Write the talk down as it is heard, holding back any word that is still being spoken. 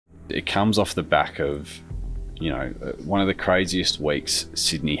It comes off the back of, one of the craziest weeks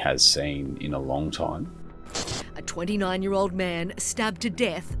Sydney has seen in a long time. A 29-year-old man stabbed to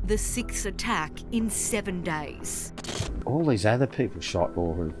death, the 6th attack in 7 days. All these other people shot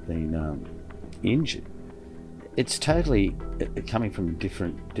or have been injured. It's totally coming from a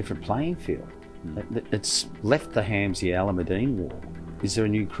different playing field. It's left the Hamzy-Alameddine war. Is there a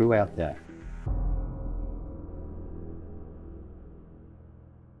new crew out there?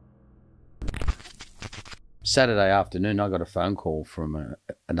 Saturday afternoon, I got a phone call from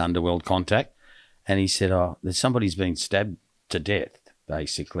an underworld contact, and he said, there's somebody's been stabbed to death,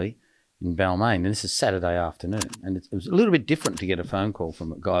 basically, in Balmain. And this is Saturday afternoon. And it was a little bit different to get a phone call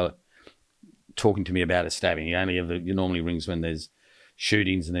from a guy talking to me about a stabbing. He normally rings when there's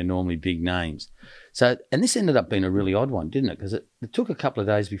shootings and they're normally big names. So, and this ended up being a really odd one, didn't it? Because it took a couple of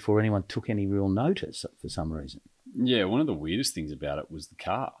days before anyone took any real notice for some reason. Yeah, one of the weirdest things about it was the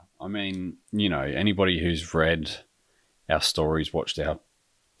car. I mean, anybody who's read our stories, watched our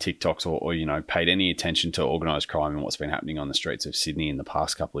TikToks or paid any attention to organised crime and what's been happening on the streets of Sydney in the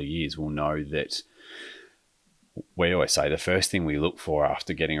past couple of years will know that we always say the first thing we look for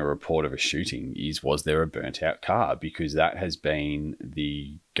after getting a report of a shooting is, was there a burnt out car? Because that has been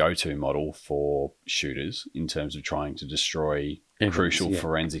the go-to model for shooters in terms of trying to destroy crucial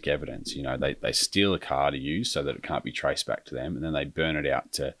forensic evidence. They steal a car to use so that it can't be traced back to them, and then they burn it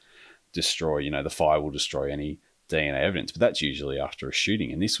out to destroy, the fire will destroy any DNA evidence, but that's usually after a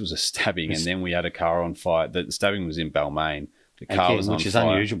shooting. And this was a stabbing, and then we had a car on fire. The stabbing was in Balmain. The car was on fire. Which is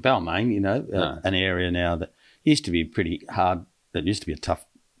unusual. Balmain, an area now that used to be pretty hard. That used to be a tough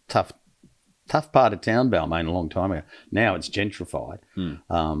part of town, Balmain, a long time ago. Now it's gentrified,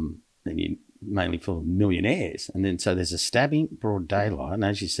 and you mainly full of millionaires. And then so there's a stabbing, broad daylight, and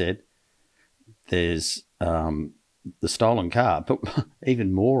as you said, there's the stolen car. But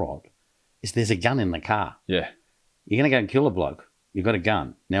even more odd is there's a gun in the car. Yeah, you're going to go and kill a bloke. You've got a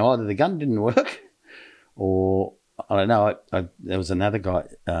gun. Now either the gun didn't work, or I don't know. There was another guy.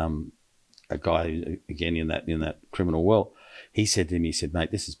 A guy again in that criminal world, he said to me, he said,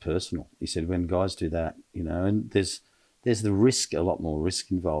 mate, this is personal. He said, when guys do that, and there's the risk, a lot more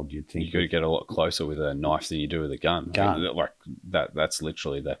risk involved, you'd think. You could get a lot closer with a knife than you do with a gun. Like that's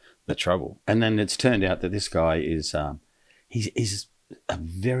literally the trouble. And then it's turned out that this guy is he's a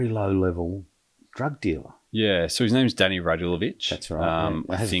very low level drug dealer. Yeah, so his name's Danny Radulovic. That's right.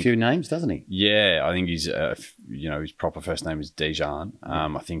 He has a few names, doesn't he? Yeah, I think he's his proper first name is Dijon.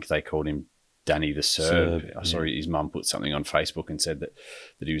 I think they called him Danny the Serb. I saw his mum put something on Facebook and said that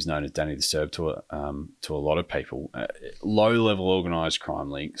he was known as Danny the Serb to a lot of people. Low-level organised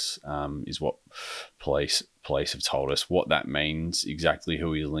crime links is what police have told us. What that means, exactly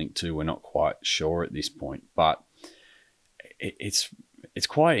who he's linked to, we're not quite sure at this point. But it's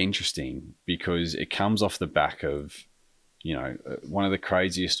quite interesting because it comes off the back of one of the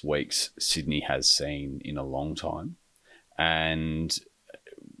craziest weeks Sydney has seen in a long time, and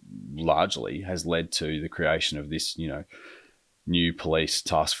largely has led to the creation of this, new police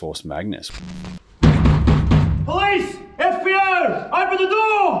task force Magnus. Police! FBI! Open the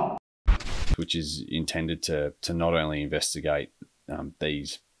door! Which is intended to not only investigate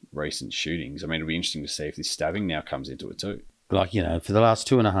these recent shootings. I mean, it'll be interesting to see if this stabbing now comes into it too. Like, for the last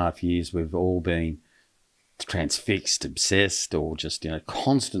 2.5 years, we've all been transfixed, obsessed, or just,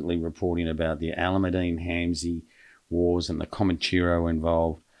 constantly reporting about the Alameddine Hamzy wars and the Comanchero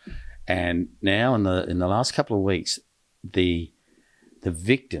involved. And now in the last couple of weeks, the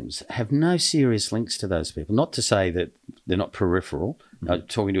victims have no serious links to those people. Not to say that they're not peripheral.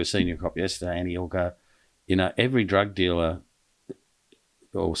 Talking to a senior cop yesterday, and he'll go, every drug dealer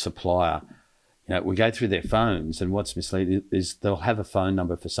or supplier, we go through their phones, and what's misleading is they'll have a phone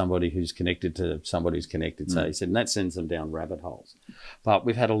number for somebody who's connected to somebody who's connected. So he said, and that sends them down rabbit holes. But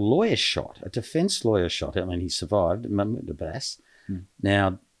we've had a lawyer shot, a defence lawyer shot. I mean, he survived, the Bass.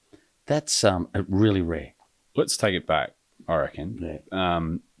 Now, that's really rare. Let's take it back, I reckon. Yeah.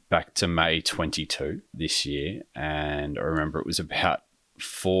 Back to May 22 this year. And I remember it was about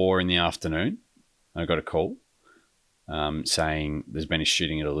 4 in the afternoon. I got a call saying there's been a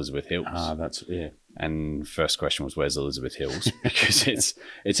shooting at Elizabeth Hills. And first question was, where's Elizabeth Hills? Because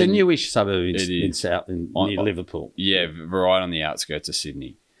it's a newish suburb near Liverpool. Yeah, right on the outskirts of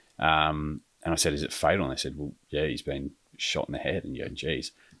Sydney. And I said, is it fatal? And they said, well, yeah, he's been shot in the head. And you go,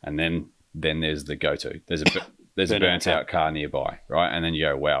 geez. And then there's the go-to. There's a burnt out car nearby, right? And then you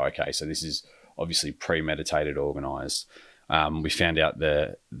go, wow, okay, so this is obviously premeditated, organised. We found out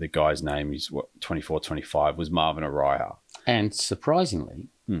the guy's name is 2425 was Marvin Araya, and surprisingly,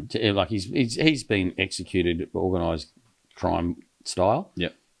 he's been executed organised crime style.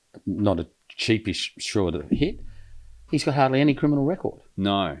 Yep. not a cheapish sure to hit. He's got hardly any criminal record.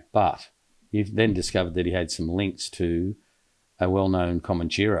 No. But you've then discovered that he had some links to a well-known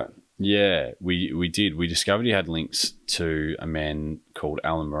Comanchero. Yeah, we did. We discovered he had links to a man called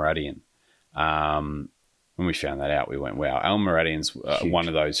Alan Moradian. When we found that out, we went, wow. Alan Moradian's one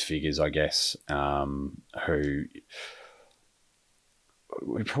of those figures, I guess, who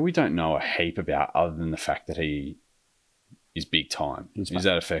we probably don't know a heap about other than the fact that he is big time. Is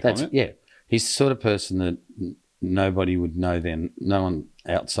that a fair comment? Yeah. He's the sort of person that nobody would know then. No one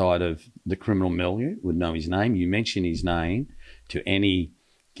outside of the criminal milieu would know his name. You mention his name to any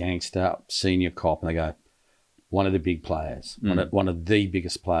gangster, senior cop, and they go, one of the big players, one of the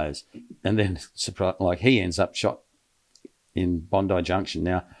biggest players. And then, like, he ends up shot in Bondi Junction.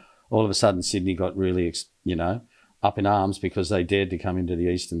 Now, all of a sudden, Sydney got really, up in arms because they dared to come into the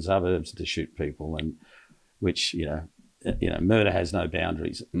eastern suburbs to shoot people, and which, murder has no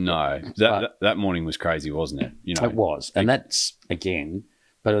boundaries. No, that morning was crazy, wasn't it? It was, and that's again,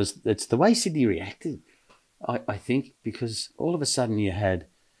 but it's the way Sydney reacted. I think because all of a sudden you had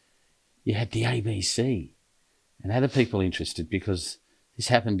the ABC and other people interested because this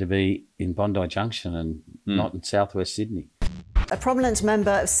happened to be in Bondi Junction and not in southwest Sydney. A prominent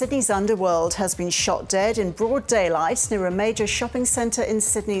member of Sydney's underworld has been shot dead in broad daylight near a major shopping centre in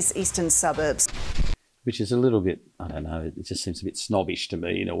Sydney's eastern suburbs. Which is a little bit, I don't know, it just seems a bit snobbish to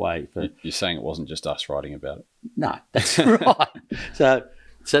me in a way. You're saying it wasn't just us writing about it? No, that's right. But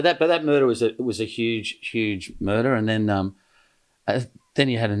that murder was a huge murder, and then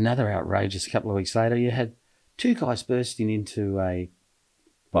you had another outrageous couple of weeks later. You had two guys bursting into a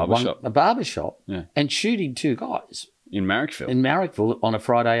barbershop and shooting two guys. In Marrickville? In Marrickville on a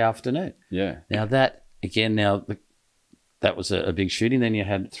Friday afternoon. Yeah. Now that was a big shooting. Then you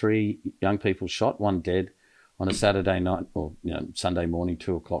had 3 young people shot, one dead on a Saturday night or Sunday morning,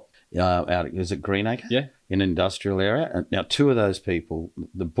 2 o'clock. Was it Greenacre? Yeah. In an industrial area. And now 2 of those people,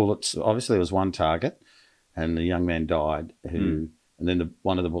 the bullets, obviously there was one target and the young man died and then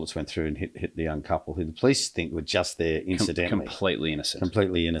one of the bullets went through and hit the young couple who the police think were just there incidentally. Completely innocent.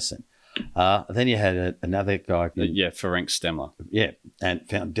 Completely innocent. Then you had another guy. Ferenc Stemler. Yeah, and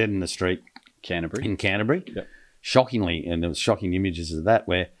found dead in the street. In Canterbury. Yep. Shockingly, and there was shocking images of that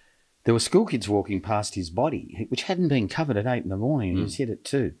where there were school kids walking past his body, which hadn't been covered at 8 in the morning, and he was hit at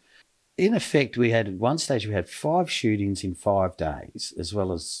 2. In effect, at one stage, we had 5 shootings in 5 days, as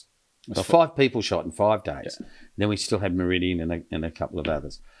well as 5 people shot in 5 days. Yeah. Then we still had Meridian and a couple of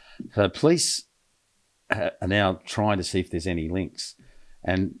others. So police are now trying to see if there's any links.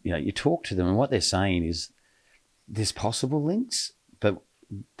 And, you talk to them and what they're saying is there's possible links, but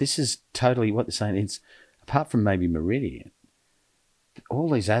this is totally what they're saying. It's apart from maybe Meridian, all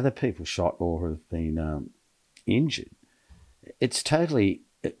these other people shot or have been injured. It's totally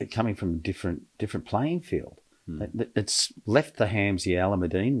coming from a different playing field. It's left the Hamsey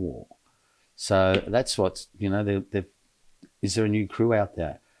Alameddine war. So that's what's, is there a new crew out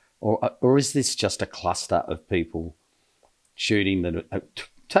there? Or is this just a cluster of people shooting that are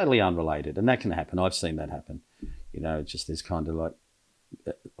totally unrelated? And that can happen. I've seen that happen. Just there's kind of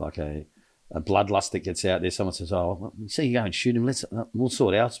like a bloodlust that gets out there. Someone says, oh, well, see you go and shoot him. We'll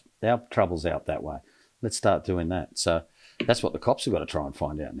sort our troubles out that way. Let's start doing that. So that's what the cops have got to try and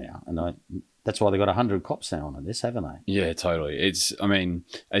find out now. And that's why they've got 100 cops now on this, haven't they? Yeah, totally.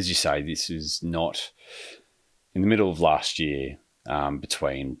 As you say, this is not in the middle of last year,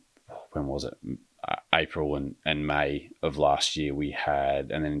 between, when was it? April and May of last year, we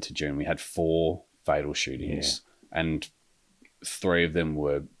had, and then into June, we had 4 fatal shootings, and 3 of them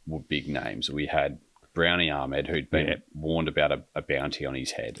were big names. We had Brownie Ahmed, who'd been warned about a bounty on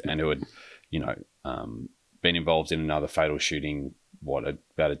his head, and who had, been involved in another fatal shooting,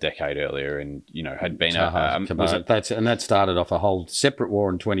 about a decade earlier, and had been and that started off a whole separate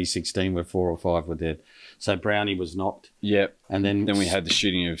war in 2016 where 4 or 5 were dead. So Brownie was knocked. Yep. And then we had the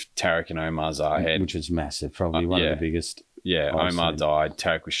shooting of Tarek and Omar Zahed, which was massive, probably one of the biggest. Yeah, Omar died.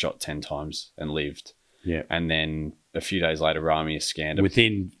 Tarek was shot 10 times and lived. Yeah. And then a few days later, Rami Iskander.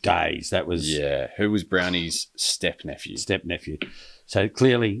 Within days, that was... Yeah, who was Brownie's step-nephew. So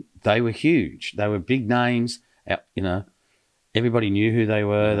clearly they were huge. They were big names. Everybody knew who they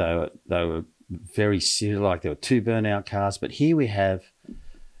were. They were very serious, like there were 2 burnout cars. But here we have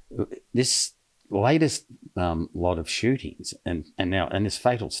this latest lot of shootings and this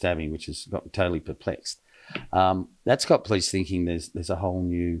fatal stabbing, which has got me totally perplexed. That's got police thinking there's a whole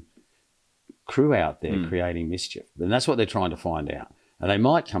new crew out there creating mischief. And that's what they're trying to find out. And they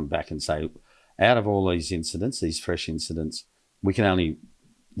might come back and say, out of all these incidents, these fresh incidents, we can only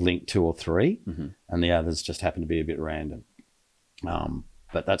link 2 or 3, and the others just happen to be a bit random.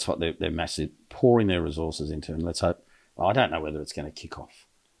 But that's what they're massive pouring their resources into. And let's hope. I don't know whether it's going to kick off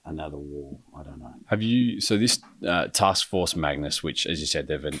another war. I don't know. Have you? So this Task Force Magnus, which, as you said,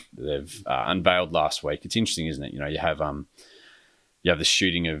 they've unveiled last week. It's interesting, isn't it? You know, you have the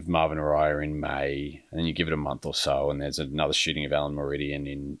shooting of Marvin Araya in May, and then you give it a month or so, and there's another shooting of Alan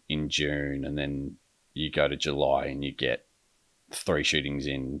Meridian in June, and then you go to July and you get 3 shootings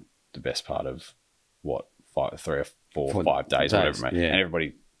in the best part of what 3 or 4 or 5 days, whatever, mate. Yeah. And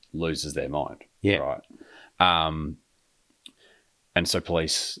everybody loses their mind. Yeah. Right. And so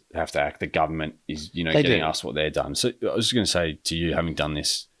police have to act. The government is, getting asked what they've done. So I was just going to say to you, having done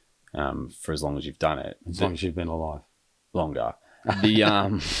this for as long as you've done it. As long as you've been alive. Longer.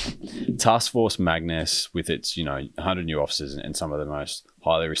 The Task Force Magnus, with its, 100 new officers and some of the most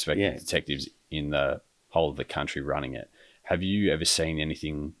highly respected detectives in the whole of the country running it. Have you ever seen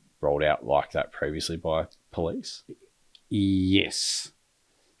anything rolled out like that previously by police? Yes.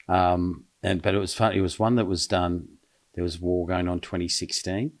 But it was fun. It was one that was done. There was war going on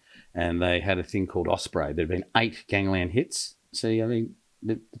 2016, and they had a thing called Osprey. There had been 8 gangland hits. See, I mean,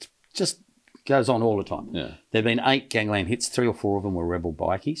 it just goes on all the time. Yeah. There had been 8 gangland hits. 3 or 4 of them were rebel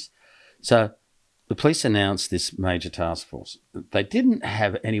bikies. So the police announced this major task force. They didn't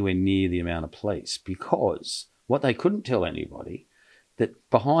have anywhere near the amount of police because what they couldn't tell anybody, that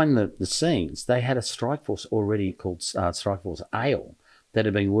behind the scenes, they had a strike force already called Strike Force Ale that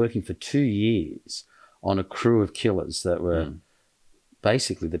had been working for 2 years on a crew of killers that were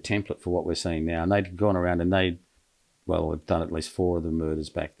basically the template for what we're seeing now. And they'd gone around and they'd done at least 4 of the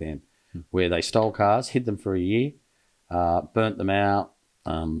murders back then, where they stole cars, hid them for a year, burnt them out.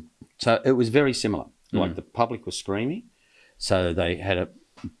 So it was very similar. Like the public was screaming. So they had a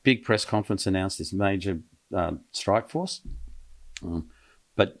big press conference, announced this major strike force.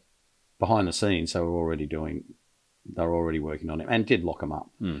 But behind the scenes, they were already working on it and did lock them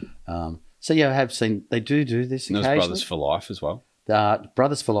up. So yeah, I have seen, they do this occasionally. There's Brothers for Life as well.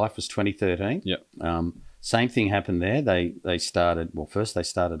 Brothers for Life was 2013. Yep. Same thing happened there. They started, first they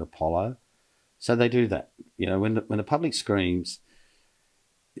started Apollo. So they do that. When the public screams,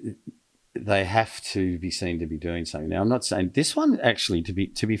 they have to be seen to be doing something. Now, I'm not saying this one, actually, to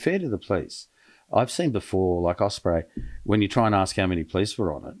be fair to the police, I've seen before, like Osprey, when you try and ask how many police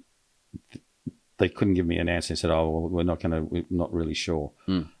were on it, they couldn't give me an answer. They said, "Oh, well, we're not really sure."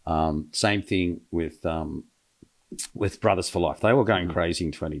 Same thing with Brothers for Life. They were going crazy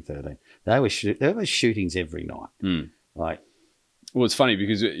in 2013. There were shootings every night. Well, it's funny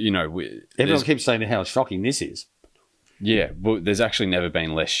because everyone keeps saying how shocking this is. Yeah, but there's actually never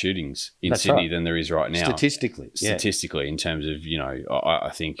been less shootings in Sydney than there is right now. Statistically, in terms of I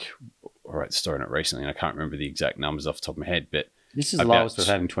think I wrote the story on it recently, and I can't remember the exact numbers off the top of my head, but this is the lowest we've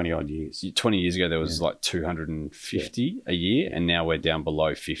had in 20-odd years. 20 years ago, there was like 250 a year, and now we're down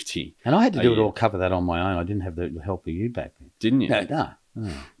below 50. And I had to do it all, cover that on my own. I didn't have the help of you back then. Didn't you? No.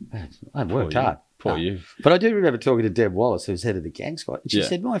 I worked hard. Poor you. But I do remember talking to Deb Wallace, who was head of the gang squad. And she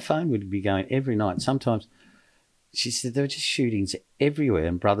said my phone would be going every night. Sometimes she said there were just shootings everywhere,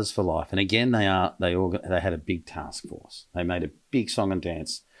 and Brothers for Life. And again, they had a big task force. They made a big song and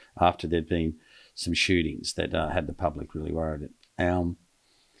dance after there'd been some shootings that had the public really worried.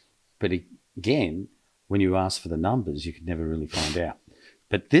 But again, when you ask for the numbers, you could never really find out.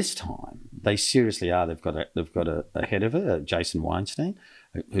 But this time, they seriously are. They've got a head of it, Jason Weinstein,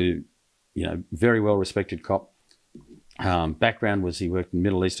 who, very well respected cop. Background was he worked in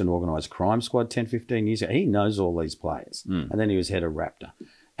Middle Eastern organised crime squad 10, 15 years ago. He knows all these players. And then he was head of Raptor.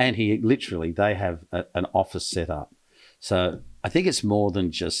 And they have an office set up. So I think it's more than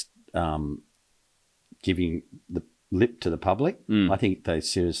just giving the lip to the public. I think they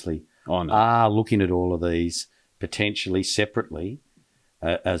seriously are looking at all of these potentially separately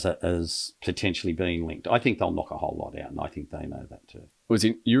as potentially being linked. I think they'll knock a whole lot out, and I think they know that too.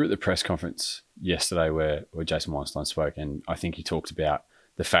 You were at the press conference yesterday where Jason Weinstein spoke, and I think he talked about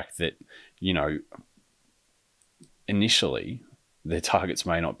the fact that, initially their targets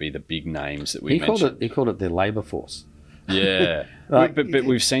may not be the big names that we mentioned. He called it their labour force. Yeah, but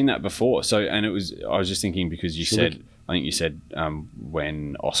we've seen that before. So, and I was just thinking because you said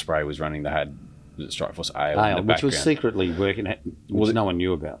when Osprey was running, they had Strike Force Ale, which was secretly working, which no one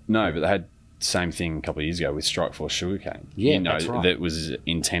knew about. No, but they had the same thing a couple of years ago with Strike Force Sugarcane. Yeah, that's right. That was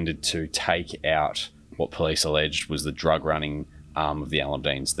intended to take out what police alleged was the drug running arm of the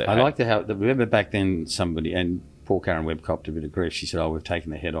Allardynes. Remember back then somebody, and poor Karen Webb copped a bit of grief. She said, "Oh, we've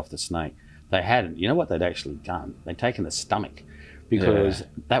taken the head off the snake." They hadn't. You know what they'd actually done? They'd taken the stomach, because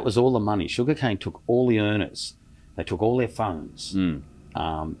that was all the money. Sugarcane took all the earners. They took all their phones.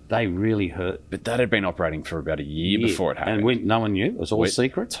 They really hurt. But that had been operating for about a year before it happened. And no one knew. It was all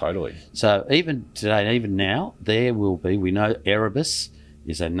secret. Totally. So even today, even now, there will be, we know Erebus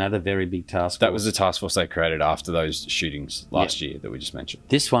is another very big task force. That was the task force they created after those shootings last year that we just mentioned.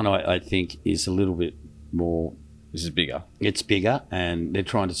 This one, I think, is a little bit more... This is bigger. It's bigger, and they're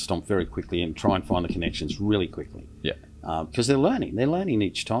trying to stomp very quickly and try and find the connections really quickly. Yeah. Because they're learning. They're learning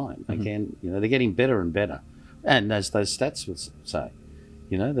each time. Again, you know, they're getting better and better. And as those stats would say,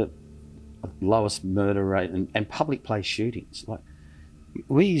 you know, the lowest murder rate and public place shootings. Like,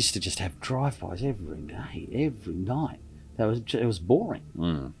 we used to just have drive-bys every day, every night. It was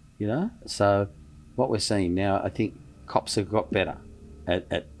boring, you know. So what we're seeing now, I think cops have got better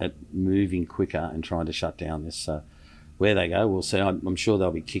at moving quicker and trying to shut down this. So where they go, we'll see. I'm sure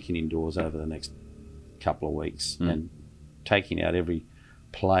they'll be kicking indoors over the next couple of weeks and taking out every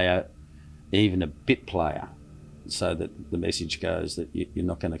player, even a bit player, so that the message goes that you're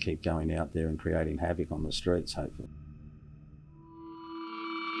not going to keep going out there and creating havoc on the streets, hopefully.